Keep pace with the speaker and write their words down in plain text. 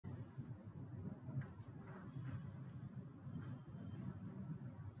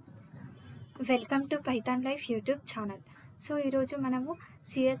Welcome to PythonLife YouTube channel. So ఈరోజు మనము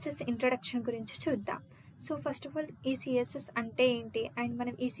CSS introduction గురించి చూద్దాం. సో ఫస్ట్ ఆఫ్ ఆల్ ఈ సిఎస్ఎస్ అంటే ఏంటి అండ్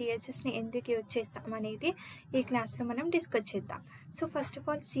మనం ఈ సిఎస్ఎస్ని ఎందుకు యూజ్ చేస్తాం అనేది ఈ క్లాస్లో మనం డిస్కస్ చేద్దాం. So first of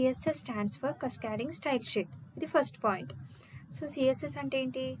all CSS stands for కస్కాడింగ్ style sheet. ఇది ఫస్ట్ పాయింట్. సో సిఎస్ఎస్ అంటే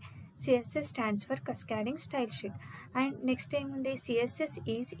ఏంటి? CSS stands for Cascading Style Sheet. And next ఏముంది? CSS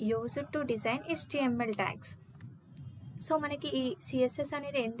is used to design HTML tags. So మనకి ఈ సిఎస్ఎస్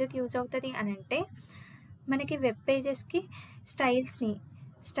అనేది ఎందుకు use అవుతుంది అని అంటే మనకి వెబ్ పేజెస్కి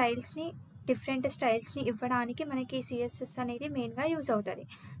స్టైల్స్ని డిఫరెంట్ స్టైల్స్ని ఇవ్వడానికి మనకి సిఎస్ఎస్ అనేది మెయిన్గా యూజ్ అవుతుంది.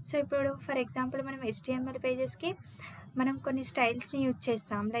 సో ఇప్పుడు ఫర్ ఎగ్జాంపుల్ మనం HTML పేజెస్కి మనం కొన్ని స్టైల్స్ని యూజ్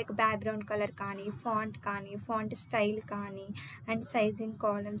చేస్తాం, లైక్ బ్యాక్గ్రౌండ్ కలర్ కానీ, ఫాంట్ స్టైల్ కానీ, అండ్ సైజింగ్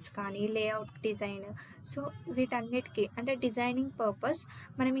కాలమ్స్ కానీ, లేఅవుట్ డిజైన్. సో వీటన్నిటికీ అంటే డిజైనింగ్ పర్పస్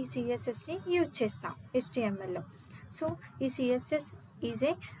మనం ఈ సిఎస్ఎస్ని యూజ్ చేస్తాం HTMLలో. So, CSS is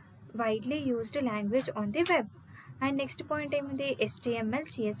a widely used language on the web. And next point ఏముంది? HTML,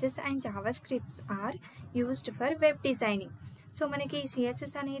 CSS and JavaScripts are used for web designing. So మనకి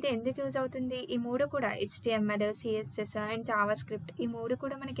CSS అనేది ఎందుకు యూజ్ అవుతుంది? ఈ మూడు కూడా HTML, CSS అండ్ JavaScript ఈ మూడు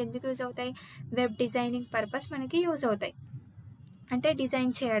కూడా మనకి ఎందుకు యూజ్ అవుతాయి? వెబ్ డిజైనింగ్ పర్పస్ మనకి యూజ్ అవుతాయి, అంటే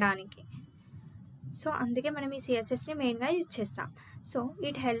డిజైన్ చేయడానికి. సో అందుకే మనం ఈ సిఎస్ఎస్ని మెయిన్గా యూజ్ చేస్తాం. So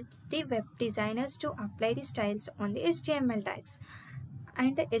it helps the web designers to apply the styles on the HTML tags.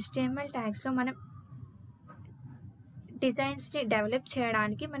 And HTML ట్యాగ్స్లో మనం డిజైన్స్ని డెవలప్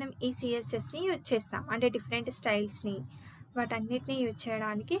చేయడానికి మనం ఈ సిఎస్ఎస్ని యూజ్ చేస్తాం, అంటే డిఫరెంట్ స్టైల్స్ని వాటన్నిటిని యూజ్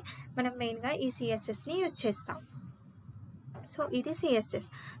చేయడానికి మనం మెయిన్గా ఈ సిఎస్ఎస్ని యూజ్ చేస్తాం. సో ఇది సిఎస్ఎస్.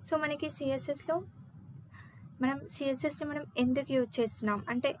 సో మనకి సిఎస్ఎస్లో సిఎస్ఎస్ని మనం ఎందుకు యూజ్ చేస్తున్నాం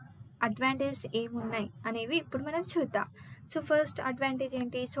అంటే అడ్వాంటేజెస్ ఏమున్నాయి అనేవి ఇప్పుడు మనం చూద్దాం. సో ఫస్ట్ అడ్వాంటేజ్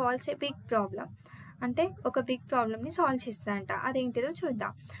ఏంటి? సాల్వ్స్ ఏ బిగ్ ప్రాబ్లం, అంటే ఒక బిగ్ ప్రాబ్లమ్ని సాల్వ్ చేస్తుందంట. అదేంటిదో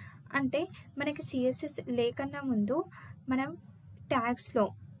చూద్దాం. అంటే మనకి సిఎస్ఎస్ లేకన్నా ముందు మనం ట్యాగ్స్లో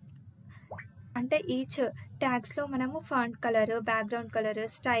అంటే ఈచ్ ట్యాగ్స్లో మనము font colour, background colour,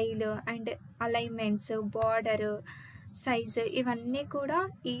 style and alignments, border, size ఇవన్నీ కూడా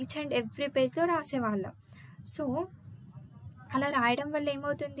ఈచ్ అండ్ ఎవ్రీ పేజ్లో రాసేవాళ్ళం. సో అలా రాయడం వల్ల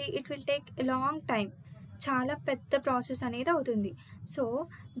ఏమవుతుంది? It will take long time, చాలా పెద్ద ప్రాసెస్ అనేది అవుతుంది. సో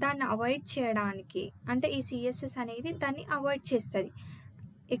దాన్ని అవాయిడ్ చేయడానికి అంటే ఈ సిఎస్ఎస్ అనేది దాన్ని అవాయిడ్ చేస్తుంది.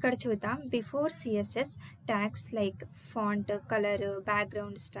 ఇక్కడ చూద్దాం. Before CSS tags like font, colour,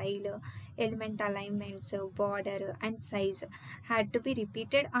 background, style, element alignments, border and size had to be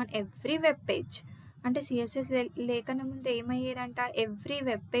repeated on every web page. అంటే సిఎస్ఎస్ లేకన్నా ముందు ఏమయ్యేదంట? ఎవ్రీ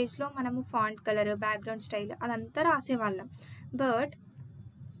వెబ్ పేజ్లో మనము ఫాంట్ కలర్, బ్యాక్గ్రౌండ్ స్టైల్ అదంతా రాసేవాళ్ళం. బట్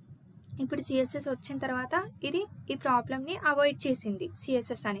ఇప్పుడు సిఎస్ఎస్ వచ్చిన తర్వాత ఇది ఈ ప్రాబ్లమ్ని అవాయిడ్ చేసింది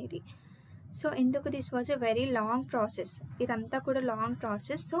సిఎస్ఎస్ అనేది. సో ఎందుకు? This was a very long process, ఇదంతా కూడా లాంగ్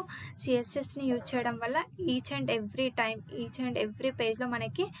ప్రాసెస్. సో సిఎస్ఎస్ని యూజ్ చేయడం వల్ల each and every time, each and every పేజ్లో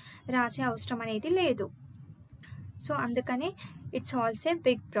మనకి రాసే అవసరం అనేది లేదు. సో అందుకని it solves a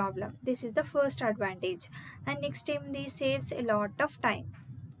big problem. This is the first advantage. And next ఏముంది? Saves a lot of time.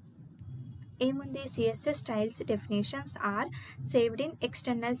 ఏముంది? CSS styles definitions are saved in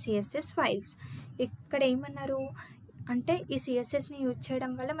external CSS files. ఇక్కడ ఏమన్నారు అంటే ఈ సిఎస్ఎస్ని యూజ్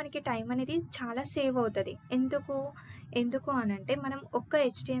చేయడం వల్ల మనకి టైం అనేది చాలా సేవ్ అవుతుంది. ఎందుకు అని అంటే మనం ఒక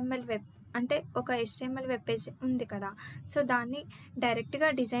HTML వెబ్ పేజ్ ఉంది కదా, సో దాన్ని డైరెక్ట్గా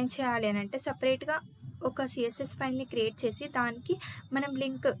డిజైన్ చేయాలి అని అంటే సపరేట్గా ఒక సిఎస్ఎస్ ఫైల్ని క్రియేట్ చేసి దానికి మనం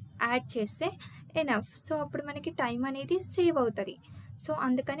లింక్ యాడ్ చేస్తే ఎనఫ్. సో అప్పుడు మనకి టైం అనేది సేవ్ అవుతుంది. సో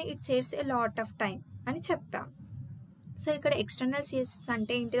అందుకని it saves a lot of time అని చెప్పాం. సో ఇక్కడ ఎక్స్టర్నల్ సిఎస్ఎస్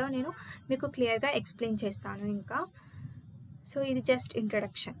అంటే ఏంటిదో నేను మీకు క్లియర్గా ఎక్స్ప్లెయిన్ చేస్తాను ఇంకా. సో ఇది జస్ట్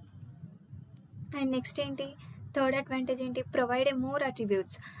ఇంట్రడక్షన్. అండ్ నెక్స్ట్ ఏంటి? థర్డ్ అడ్వాంటేజ్ ఏంటి? Provide a more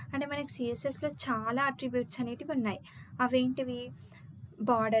attributes. అంటే మనకి సిఎస్ఎస్లో చాలా అట్రిబ్యూట్స్ అనేటివి ఉన్నాయి. అవేంటివి?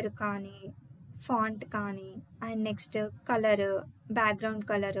 బార్డర్ కానీ, ఫాంట్ కానీ, and next colour, background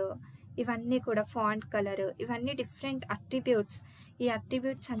colour, ఇవన్నీ కూడా ఫాంట్ కలర్, ఇవన్నీ డిఫరెంట్ అట్రిబ్యూట్స్. ఈ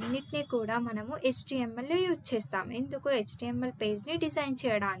అట్రిబ్యూట్స్ అన్నిటినీ కూడా మనము HTMLలో యూజ్ చేస్తాం. ఎందుకు? HTML పేజ్ని డిజైన్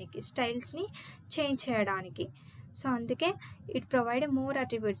చేయడానికి, స్టైల్స్ని చేంజ్ చేయడానికి. సో అందుకే ఇట్ ప్రొవైడ్ మోర్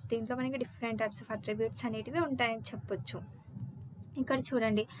అట్రిబ్యూట్స్. దీంట్లో మనకి డిఫరెంట్ టైప్స్ ఆఫ్ అట్రిబ్యూట్స్ అనేటివి ఉంటాయని చెప్పొచ్చు. ఇక్కడ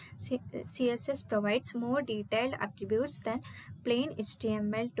చూడండి, CSS provides more detailed attributes then plain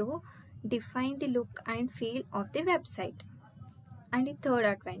HTML to define the look and feel of the website. And ఈ థర్డ్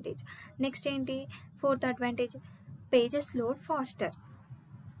అడ్వాంటేజ్. నెక్స్ట్ ఏంటి? Fourth advantage. Pages load faster.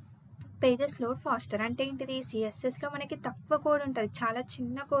 అంటే ఏంటిది? సిఎస్ఎస్లో మనకి తక్కువ కోడ్ ఉంటుంది, చాలా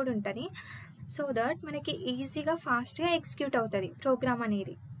చిన్న కోడ్ ఉంటుంది. సో దట్ మనకి ఈజీగా ఫాస్ట్గా ఎగ్జిక్యూట్ అవుతుంది ప్రోగ్రామ్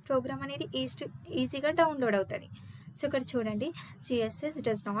అనేది ఈజీగా డౌన్లోడ్ అవుతుంది. సో ఇక్కడ చూడండి, CSS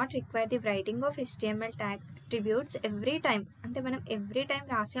does not require the writing of HTML tag attributes every time. అంటే మనం ఎవ్రీ టైం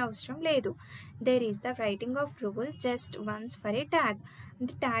రాసే అవసరం లేదు. There is the writing of rule just once for a tag.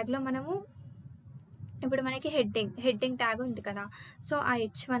 అంటే ట్యాగ్లో మనము ఇప్పుడు మనకి హెడ్డింగ్ ట్యాగ్ ఉంది కదా, సో ఆ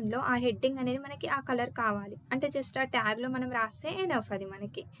H1లో ఆ హెడ్డింగ్ అనేది మనకి ఆ కలర్ కావాలి అంటే జస్ట్ ఆ ట్యాగ్లో మనం రాస్తే ఎనఫ్ అది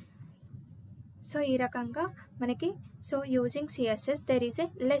మనకి. సో ఈ రకంగా మనకి so using CSS there is a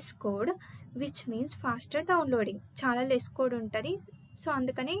less code which means faster downloading. చాలా లెస్ కోడ్ ఉంటుంది, సో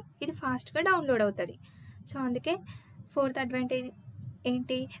అందుకని ఇది ఫాస్ట్గా డౌన్లోడ్ అవుతుంది. సో అందుకే ఫోర్త్ అడ్వాంటేజ్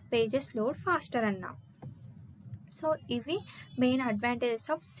ఏంటి, పేజెస్ లోడ్ ఫాస్టర్ అన్నాం. సో ఇవి మెయిన్ అడ్వాంటేజెస్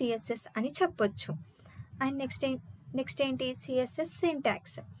ఆఫ్ సిఎస్ఎస్ అని చెప్పొచ్చు. అండ్ నెక్స్ట్ ఏంటి, సిఎస్ఎస్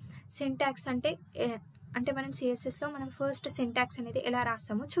సింటాక్స్ అంటే మనం సిఎస్ఎస్లో మనం ఫస్ట్ సింటాక్స్ అనేది ఎలా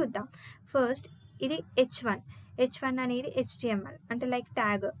రాస్తామో చూద్దాం. ఫస్ట్ ఇది H1 అనేది HTML అంటే లైక్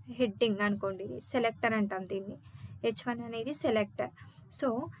ట్యాగ్ హెడ్డింగ్ అనుకోండి, ఇది సెలెక్టర్ అంటాం దీన్ని. H1 అనేది సెలెక్టర్. సో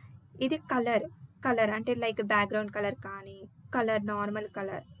ఇది కలర్ అంటే లైక్ బ్యాక్గ్రౌండ్ కలర్ కానీ నార్మల్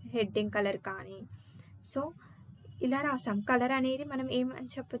కలర్ హెడ్డింగ్ కలర్ కానీ. సో ఇలా రాసాం. కలర్ అనేది మనం ఏమని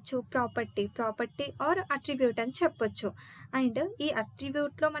చెప్పొచ్చు, ప్రాపర్టీ ఆర్ అట్రిబ్యూట్ అని చెప్పొచ్చు. అండ్ ఈ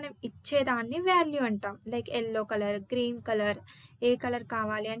అట్రిబ్యూట్లో మనం ఇచ్చేదాన్ని వాల్యూ అంటాం. Like yellow colour, green colour, ఏ కలర్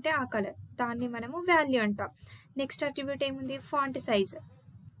కావాలి అంటే ఆ కలర్, దాన్ని మనము వాల్యూ అంటాం. నెక్స్ట్ అట్రిబ్యూట్ ఏముంది, ఫాంట్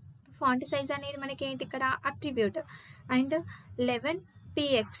సైజ్ అనేది మనకి ఏంటి ఇక్కడ అట్రిబ్యూట్. అండ్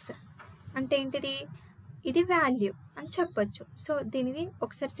 11px అంటే ఏంటిది, ఇది వాల్యూ అని చెప్పొచ్చు. సో దీనిది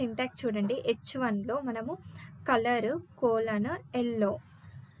ఒకసారి సింటాక్స్ చూడండి. H1లో మనము కలర్ ఎల్లో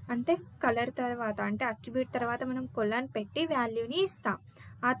అంటే కలర్ తర్వాత అంటే అట్రిబ్యూట్ తర్వాత మనం కొలాన్ పెట్టి వాల్యూని ఇస్తాం.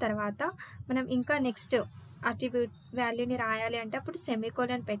 ఆ తర్వాత మనం ఇంకా నెక్స్ట్ అట్రిబ్యూట్ వాల్యూని రాయాలి అంటే అప్పుడు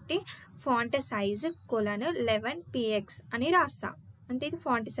సెమీకోలన్ పెట్టి ఫాంట్ సైజ్ 11px అని రాస్తాం. అంటే ఇది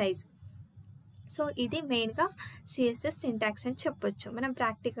ఫాంట్ సైజ్. సో ఇది మెయిన్గా సిఎస్ఎస్ సింటాక్స్ అని చెప్పొచ్చు. మనం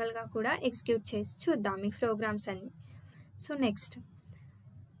ప్రాక్టికల్గా కూడా ఎగ్జిక్యూట్ చేసి చూద్దాం ఈ ప్రోగ్రామ్స్ అన్ని. సో నెక్స్ట్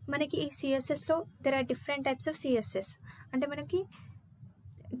మనకి ఈ సిఎస్ఎస్లో there are different types of CSS. అంటే మనకి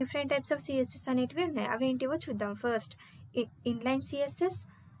డిఫరెంట్ టైప్స్ ఆఫ్ సిఎస్ఎస్ అనేటివి ఉన్నాయి. అవి ఏంటివో చూద్దాం. First inline CSS,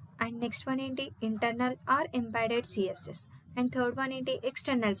 and next one ఏంటి internal are embedded CSS, and third one ఏంటి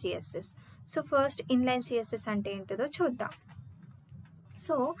external CSS. So first inline CSS అంటే ఏంటిదో చూద్దాం.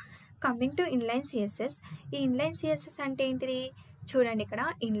 So coming to inline CSS, ఈ ఇన్లైన్ సిఎస్ఎస్ అంటే ఏంటిది చూడండి. ఇక్కడ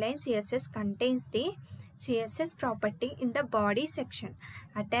inline CSS contains the CSS property in the body section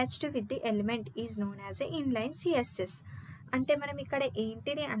attached with the element is known as a inline CSS. అంటే మనం ఇక్కడ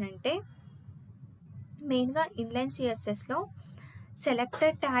ఏంటిది అని అంటే మెయిన్గా ఇన్లైన్ సిఎస్ఎస్లో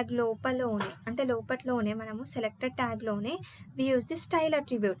సెలెక్టెడ్ ట్యాగ్ లోపట్లోనే మనము selected ట్యాగ్లోనే we use the style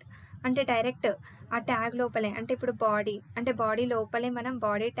attribute. అంటే డైరెక్ట్ ఆ ట్యాగ్ లోపలే అంటే ఇప్పుడు బాడీ లోపలే మనం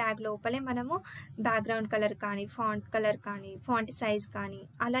బాడీ ట్యాగ్ లోపలే మనము బ్యాక్గ్రౌండ్ కలర్ కానీ ఫాంట్ కలర్ కానీ ఫాంట్ సైజ్ కానీ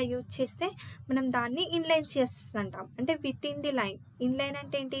అలా యూజ్ చేస్తే మనం దాన్ని ఇన్లైన్ సిఎస్ఎస్ అంటాం. అంటే with in the line. Inline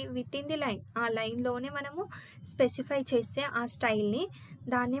అంటే ఏంటి, విత్ ఇన్ ది లైన్, ఆ లైన్లోనే మనము స్పెసిఫై చేస్తే ఆ స్టైల్ని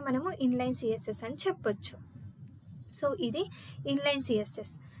దాన్ని మనము ఇన్లైన్ సిఎస్ఎస్ అని చెప్పొచ్చు. సో ఇది ఇన్లైన్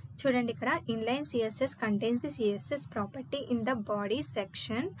సిఎస్ఎస్. చూడండి ఇక్కడ inline CSS contains the CSS property in the body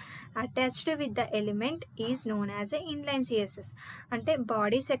section attached with the element is known as a inline CSS. అంటే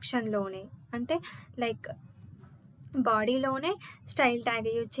బాడీ సెక్షన్లోనే అంటే లైక్ బాడీలోనే స్టైల్ ట్యాగ్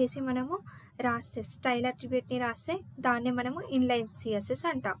యూజ్ చేసి మనము రాస్తే స్టైల్ అట్రిబ్యూట్ని రాస్తే దాన్ని మనము ఇన్లైన్ సిఎస్ఎస్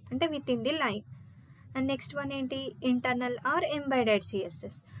అంటాం. అంటే with in the line. And next one ఏంటి internal are embedded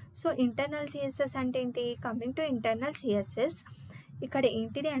CSS. So internal CSS అంటే ఏంటి, కమింగ్ టు ఇంటర్నల్ సిఎస్ఎస్ ఇక్కడ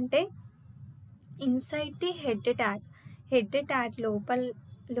ఏంటిది అంటే ఇన్సైడ్ ది హెడ్ ట్యాగ్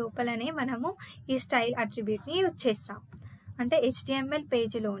లోపలనే మనము ఈ స్టైల్ అట్రిబ్యూట్ని యూజ్ చేస్తాం. అంటే HTML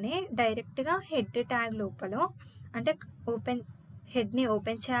పేజీలోనే డైరెక్ట్గా హెడ్ ట్యాగ్ లోపల అంటే హెడ్ని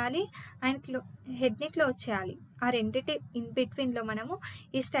ఓపెన్ చేయాలి అండ్ హెడ్ని క్లోజ్ చేయాలి. ఆ రెండిటి ఇన్ బిట్వీన్లో మనము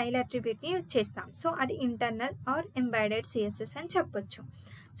ఈ స్టైల్ అట్రిబ్యూట్ని యూజ్ చేస్తాం. సో అది ఇంటర్నల్ ఆర్ ఎంబెడెడ్ సిఎస్ఎస్ అని చెప్పొచ్చు.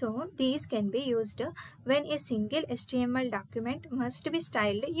 So these can be used when a single HTML document must be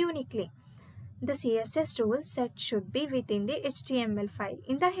styled uniquely. The CSS rule set should be within the HTML file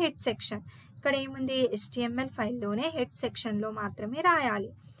in the head section. ఇక్కడ ఏముంది, HTML ఫైల్లోనే head సెక్షన్లో మాత్రమే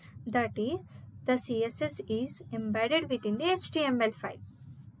రాయాలి. That is, the CSS is embedded within the HTML file.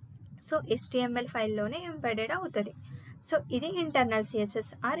 So HTML ఫైల్లోనే embedded అవుతుంది. So ఇది internal CSS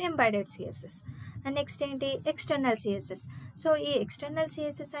are embedded CSS. And next ఏంటి external CSS. So ఈ external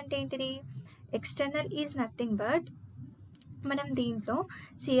CSS అంటే ఏంటిది, ఎక్స్టర్నల్ ఈజ్ నథింగ్ బట్ మనం దీంట్లో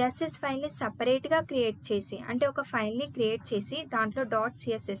సిఎస్ఎస్ ఫైల్ని సపరేట్గా క్రియేట్ చేసి అంటే ఒక ఫైల్ని క్రియేట్ చేసి దాంట్లో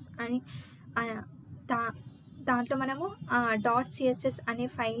 .css అని దాంట్లో మనము .css అనే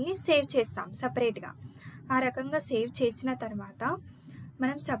ఫైల్ని సేవ్ చేస్తాం సపరేట్గా. ఆ రకంగా సేవ్ చేసిన తర్వాత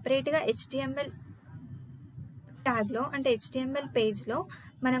మనం సపరేట్గా HTML ట్యాగ్లో అంటే HTML పేజ్లో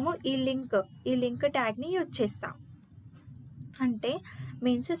మనము ఈ లింక్ ట్యాగ్ని యూజ్ చేస్తాం. అంటే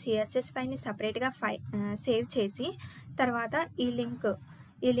మీన్స్ CSS ఫైల్ని సపరేట్గా సేవ్ చేసి తర్వాత ఈ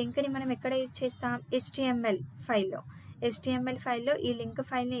లింక్ని మనం ఎక్కడ యూజ్ చేస్తాం, HTML ఫైల్లో ఈ లింక్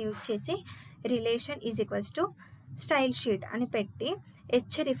ఫైల్ని యూజ్ చేసి relation is equals to style sheet అని పెట్టి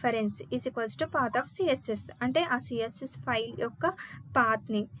h reference is equals to path of CSS అంటే ఆ CSS ఫైల్ యొక్క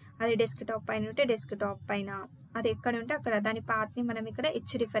పాత్ని, అది డెస్క్టాప్ పైన ఉంటే డెస్క్టాప్ పైన, అది ఎక్కడ ఉంటే అక్కడ దాని పాత్ని మనం ఇక్కడ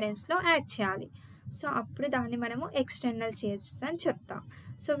h రిఫరెన్స్లో యాడ్ చేయాలి. సో అప్పుడు దాన్ని మనము ఎక్స్టర్నల్ CSS అని చెప్తాం.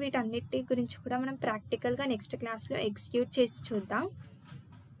 సో వీటన్నిటి గురించి కూడా మనం ప్రాక్టికల్గా నెక్స్ట్ క్లాస్లో ఎగ్జిక్యూట్ చేసి చూద్దాం.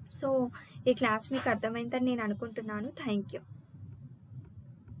 సో ఈ క్లాస్ మీకు అర్థమైందని నేను అనుకుంటున్నాను. Thank you.